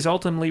that he is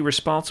ultimately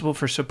responsible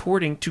for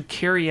supporting to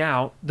carry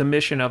out the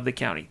mission of the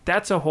county.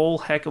 That's a whole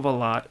heck of a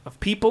lot of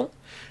people.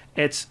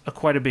 It's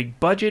quite a big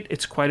budget.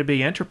 It's quite a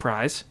big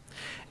enterprise.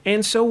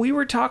 And so we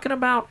were talking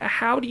about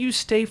how do you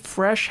stay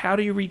fresh? How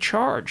do you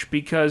recharge?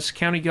 Because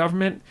county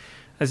government,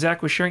 as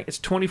Zach was sharing, it's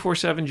a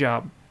 24/7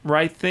 job,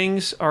 right?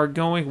 Things are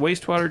going,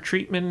 wastewater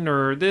treatment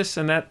or this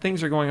and that,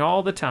 things are going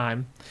all the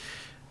time.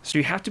 So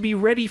you have to be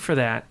ready for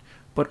that.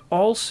 But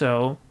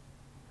also,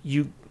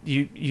 you've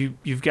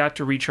got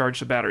to recharge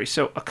the battery.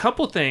 So a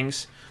couple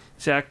things,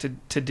 Zach,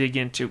 to dig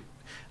into.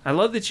 I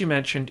love that you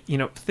mentioned,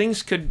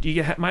 things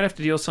might have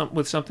to deal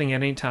with something at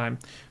any time,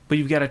 but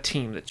you've got a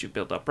team that you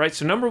build up, right?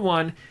 So number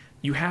one,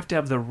 you have to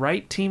have the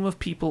right team of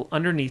people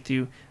underneath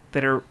you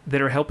that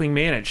are helping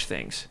manage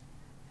things,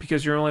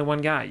 because you're only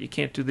one guy. You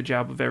can't do the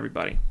job of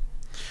everybody.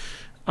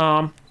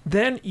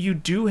 Then you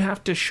do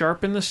have to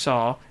sharpen the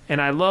saw,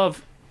 and I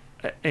love.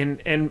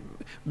 And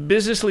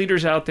business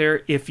leaders out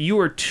there, if you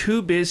are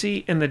too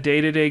busy in the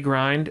day-to-day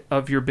grind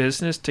of your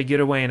business to get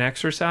away and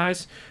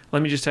exercise,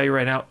 let me just tell you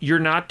right now, you're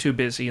not too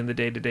busy in the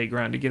day-to-day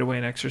grind to get away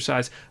and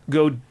exercise.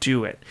 Go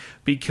do it,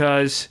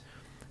 because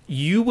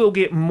you will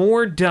get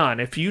more done.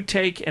 If you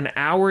take an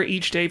hour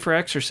each day for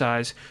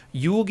exercise,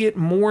 you will get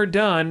more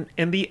done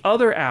in the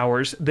other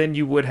hours than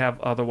you would have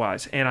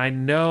otherwise. And I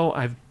know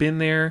I've been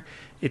there.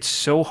 It's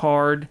so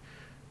hard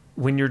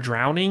when you're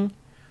drowning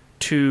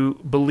to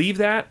believe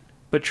that.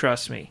 But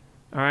trust me,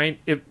 all right?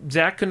 If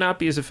Zach could not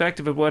be as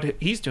effective at what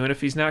he's doing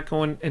if he's not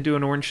going and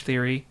doing Orange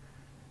Theory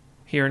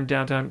here in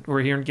downtown or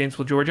here in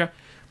Gainesville, Georgia.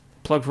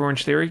 Plug for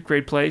Orange Theory,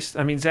 great place.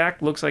 I mean,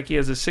 Zach looks like he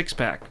has a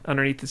six-pack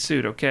underneath the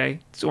suit,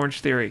 okay? It's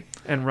Orange Theory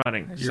and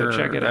running, so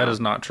check it out. That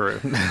is not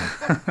true.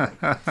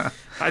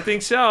 I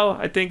think so.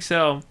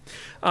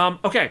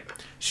 Okay,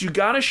 so you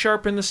got to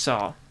sharpen the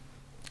saw.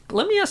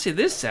 Let me ask you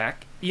this,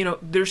 Zach.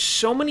 There's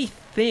so many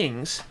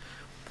things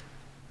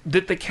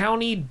that the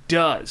county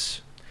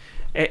does.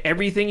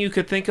 Everything you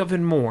could think of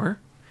and more.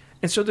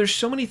 And so there's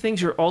so many things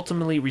you're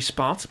ultimately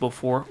responsible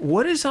for.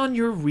 What is on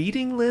your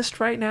reading list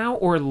right now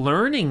or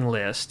learning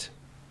list?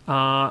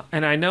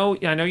 And I know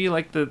you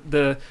like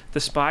the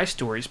spy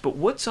stories, but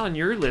what's on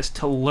your list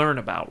to learn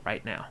about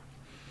right now?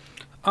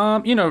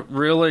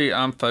 Really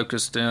I'm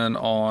focused in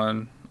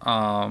on,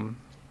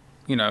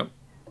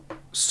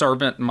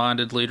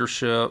 servant-minded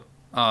leadership,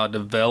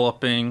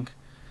 developing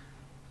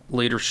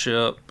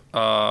leadership,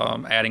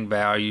 adding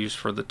values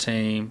for the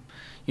team.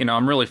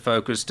 I'm really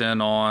focused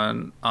in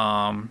on,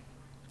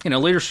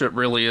 leadership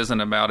really isn't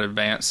about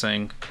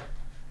advancing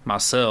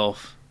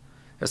myself.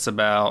 It's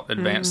about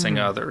advancing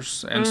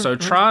others. And so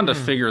trying to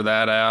figure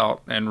that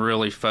out and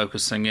really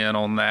focusing in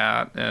on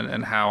that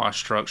and how I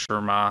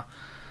structure my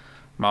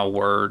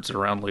words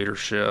around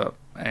leadership.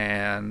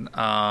 And,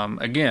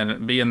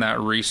 again, being that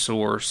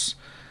resource,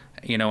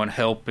 and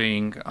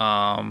helping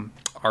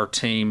our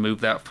team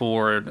move that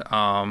forward.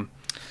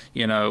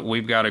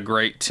 We've got a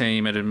great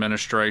team at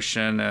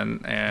administration,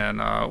 and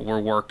we're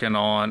working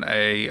on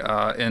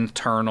a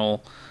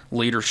internal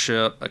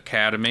leadership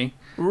academy.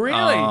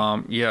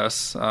 Really?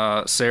 Yes.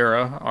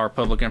 Sarah, our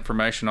public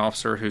information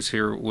officer, who's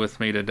here with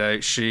me today,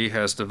 she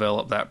has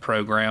developed that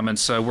program, and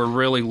so we're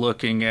really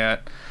looking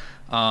at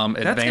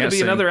advancing. That's going to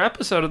be another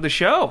episode of the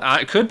show.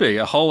 It could be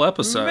a whole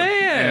episode.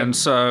 Man. And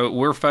so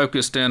we're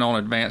focused in on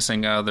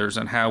advancing others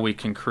and how we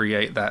can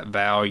create that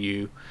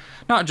value,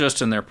 not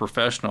just in their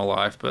professional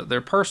life, but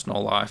their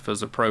personal life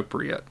as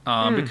appropriate.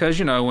 Because,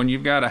 when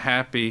you've got a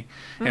happy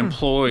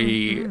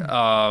employee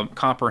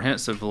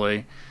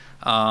comprehensively,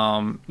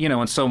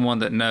 and someone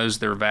that knows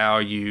they're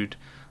valued,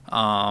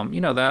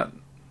 that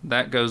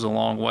goes a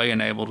long way in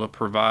able to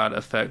provide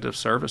effective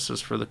services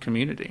for the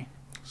community.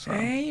 So.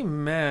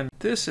 Amen.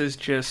 This is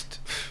just...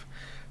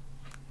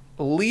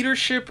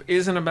 Leadership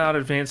isn't about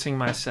advancing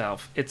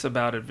myself. It's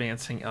about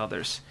advancing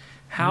others.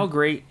 How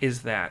great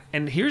is that?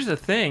 And here's the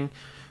thing.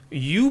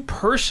 You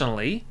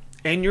personally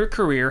and your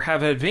career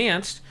have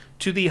advanced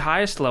to the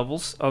highest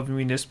levels of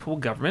municipal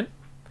government,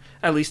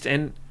 at least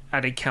at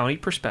a county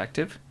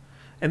perspective.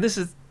 And this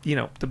is,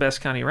 the best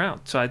county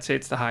around. So I'd say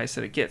it's the highest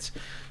that it gets.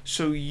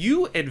 So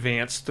you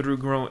advance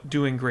through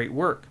doing great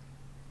work.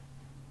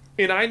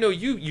 And I know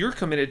you're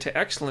committed to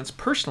excellence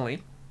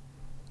personally.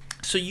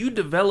 So you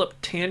develop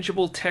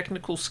tangible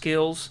technical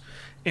skills,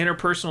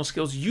 interpersonal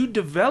skills. You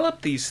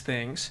develop these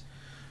things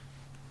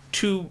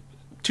to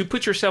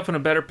put yourself in a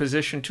better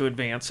position to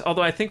advance.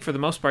 Although I think for the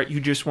most part, you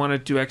just want to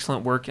do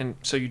excellent work, and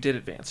so you did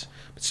advance.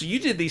 So you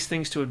did these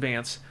things to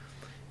advance.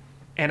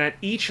 And at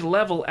each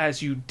level,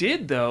 as you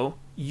did, though,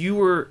 you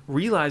were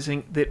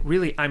realizing that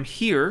really I'm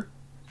here,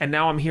 and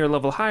now I'm here a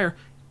level higher,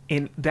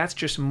 and that's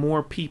just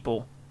more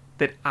people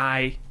that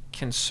I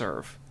can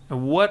serve.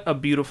 And what a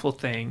beautiful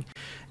thing.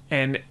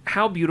 And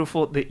how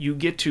beautiful that you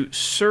get to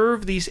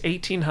serve these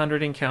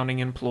 1,800 and counting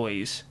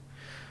employees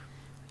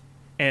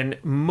and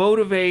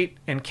motivate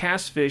and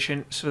cast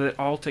vision so that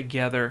all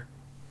together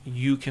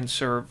you can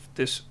serve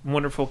this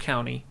wonderful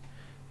county.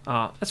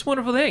 That's a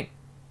wonderful thing.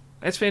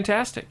 That's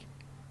fantastic.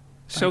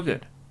 So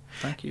good.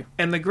 Thank you.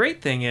 And the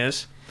great thing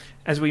is,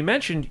 as we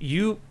mentioned,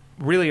 you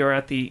really are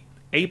at the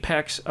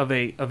apex of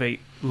a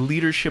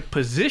leadership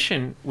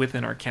position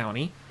within our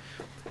county,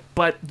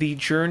 but the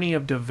journey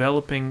of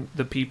developing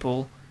the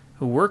people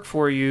who work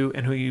for you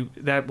and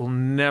that will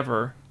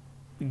never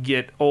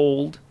get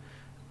old.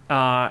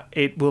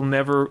 It will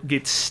never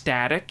get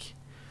static.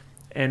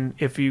 And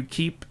if you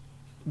keep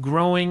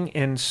growing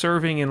and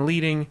serving and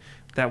leading,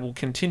 that will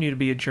continue to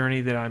be a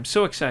journey that I'm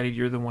so excited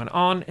you're the one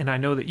on, and I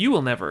know that you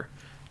will never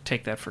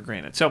take that for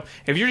granted. So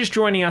if you're just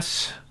joining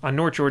us on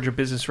North Georgia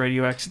Business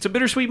RadioX, it's a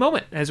bittersweet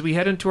moment as we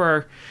head into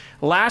our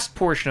last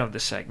portion of the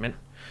segment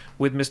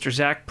with Mr.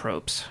 Zach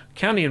Probst,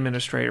 County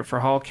Administrator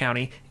for Hall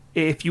County.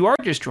 If you are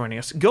just joining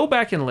us, go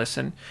back and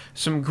listen.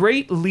 Some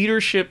great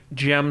leadership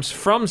gems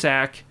from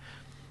Zach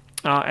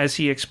as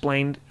he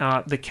explained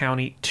the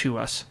county to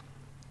us.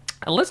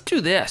 And let's do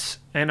this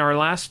in our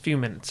last few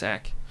minutes,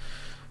 Zach.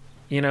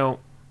 You know,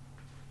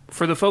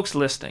 for the folks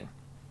listening,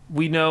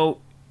 we know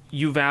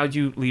you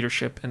value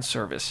leadership and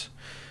service.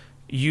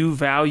 You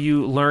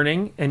value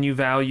learning and you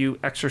value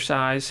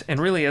exercise.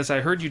 And really, as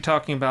I heard you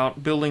talking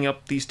about building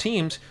up these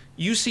teams,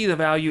 you see the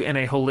value in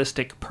a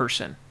holistic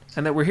person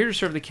and that we're here to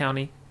serve the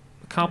county,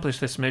 accomplish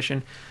this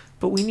mission,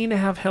 but we need to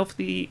have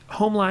healthy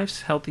home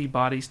lives, healthy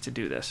bodies to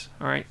do this.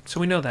 All right. So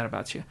we know that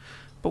about you.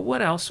 But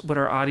what else would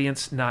our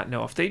audience not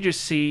know? If they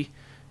just see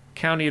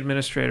County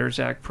Administrator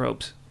Zach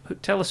Probst,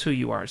 tell us who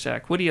you are,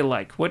 Zach. What do you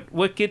like?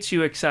 What gets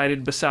you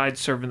excited besides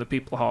serving the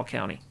people of Hall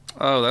County?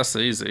 Oh, that's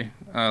easy.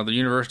 The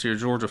University of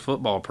Georgia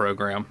football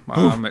program.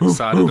 I'm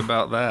excited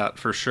about that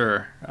for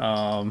sure.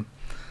 I'm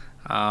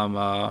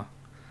a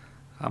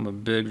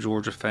big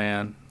Georgia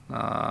fan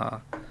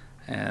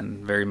and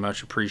very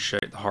much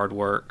appreciate the hard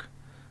work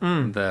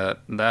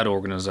that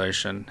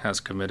organization has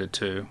committed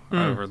to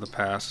over the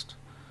past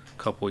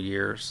couple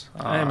years.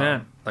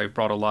 Amen. They've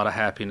brought a lot of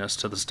happiness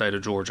to the state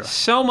of Georgia.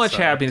 So much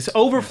happiness,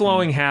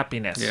 overflowing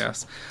happiness.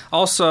 Yes.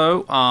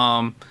 Also,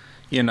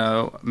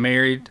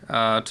 married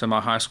to my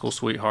high school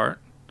sweetheart,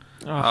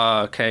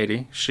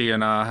 Katie. She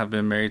and I have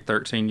been married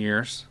 13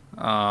 years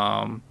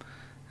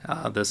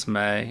this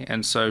May.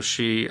 And so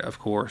she, of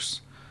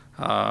course,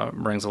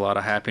 brings a lot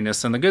of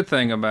happiness. And the good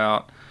thing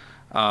about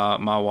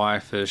my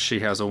wife is she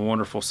has a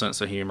wonderful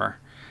sense of humor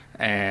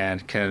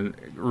and can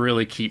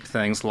really keep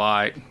things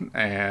light.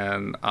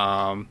 And,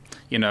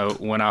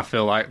 when I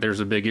feel like there's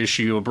a big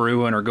issue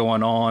brewing or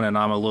going on and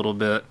I'm a little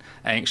bit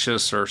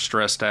anxious or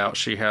stressed out,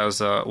 she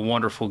has a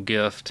wonderful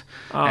gift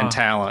and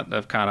talent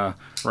of kind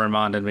of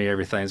reminding me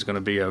everything's going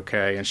to be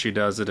okay. And she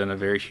does it in a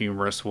very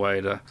humorous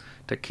way to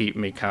keep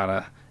me kind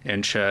of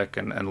in check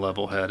and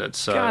level-headed.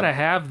 So gotta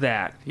have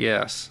that.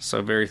 Yes.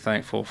 So very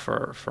thankful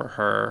for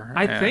her.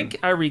 I think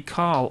I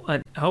recall,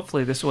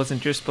 hopefully this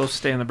wasn't just supposed to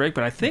stay on the break,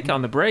 but I think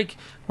on the break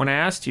when I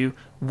asked you,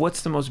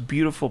 what's the most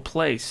beautiful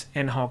place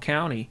in Hall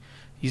County,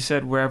 you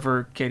said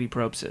wherever Katie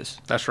Probst is.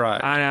 That's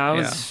right.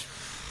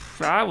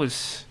 I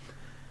was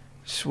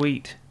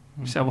sweet.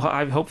 So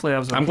hopefully that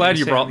was. I'm glad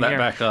you brought that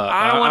back up.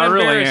 I don't want to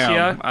embarrass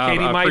you.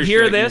 Katie I might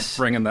hear this,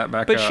 bringing that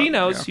back but up. she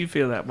knows you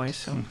feel that way.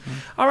 So,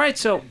 all right.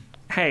 So,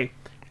 hey,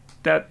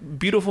 that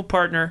beautiful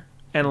partner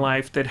in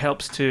life that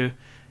helps to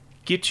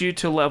get you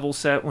to level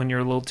set when you're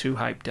a little too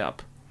hyped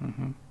up.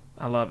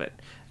 I love it.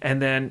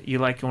 And then you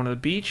like going to the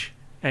beach,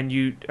 and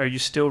are you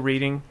still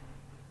reading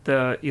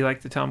you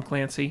like the Tom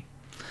Clancy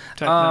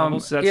type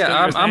novels?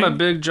 I'm a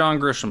big John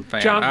Grisham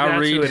fan. I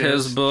read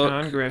his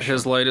book,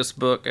 his latest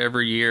book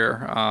every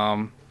year.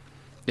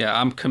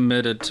 I'm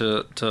committed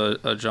to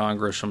a John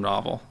Grisham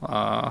novel.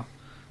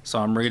 So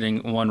I'm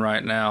reading one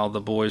right now, The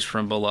Boys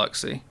from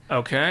Biloxi.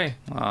 Okay.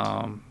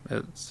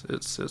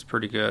 It's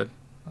pretty good.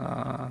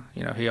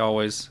 He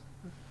always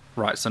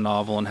writes a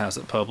novel and has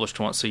it published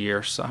once a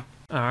year. So.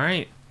 All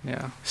right.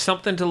 Yeah.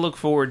 Something to look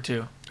forward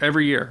to.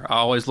 Every year. I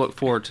always look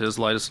forward to his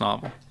latest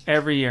novel.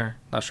 Every year.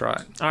 That's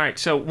right. All right.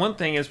 So one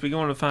thing as we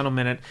go into the final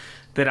minute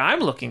that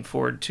I'm looking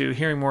forward to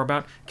hearing more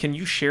about, can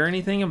you share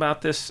anything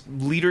about this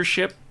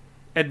leadership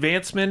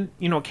advancement,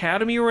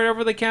 academy or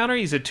whatever the counter?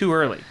 Is it too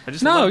early? I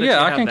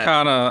can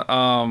kind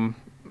of.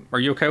 Are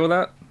you okay with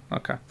that?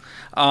 Okay.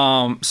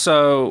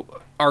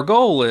 So our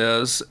goal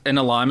is in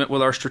alignment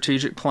with our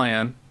strategic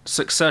plan,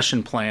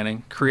 succession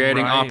planning,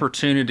 creating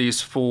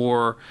opportunities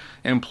for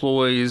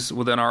employees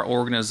within our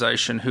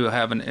organization who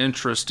have an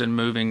interest in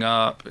moving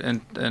up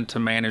into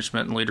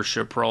management and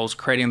leadership roles,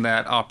 creating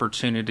that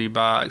opportunity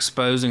by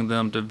exposing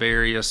them to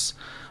various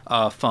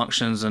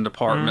functions and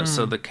departments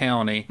of the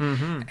county,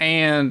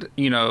 and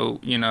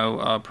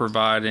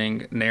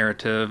providing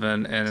narrative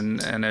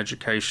and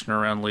education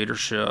around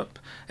leadership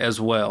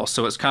as well.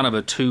 So it's kind of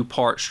a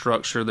two-part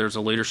structure. There's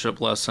a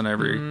leadership lesson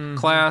every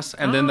class,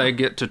 and then they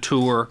get to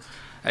tour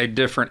a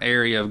different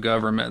area of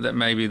government that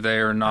maybe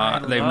they've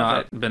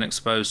not been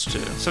exposed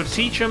to. So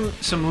teach them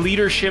some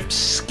leadership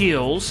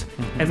skills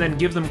and then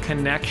give them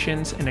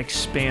connections and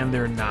expand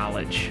their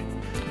knowledge.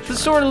 It's the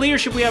sort of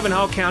leadership we have in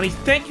Hall County.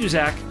 Thank you,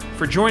 Zach,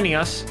 for joining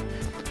us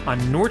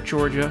on North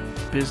Georgia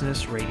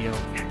Business Radio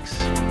X.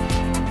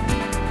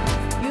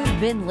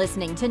 You've been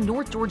listening to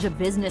North Georgia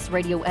Business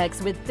Radio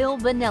X with Phil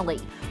Bonelli.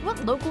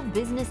 What local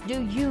business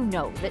do you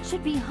know that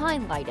should be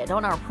highlighted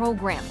on our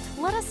program?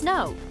 Let us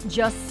know.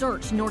 Just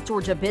search North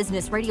Georgia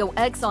Business Radio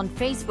X on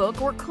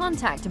Facebook or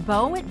contact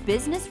Bo at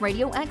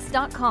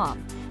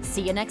businessradiox.com.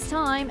 See you next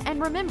time,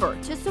 and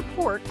remember to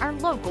support our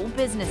local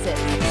businesses.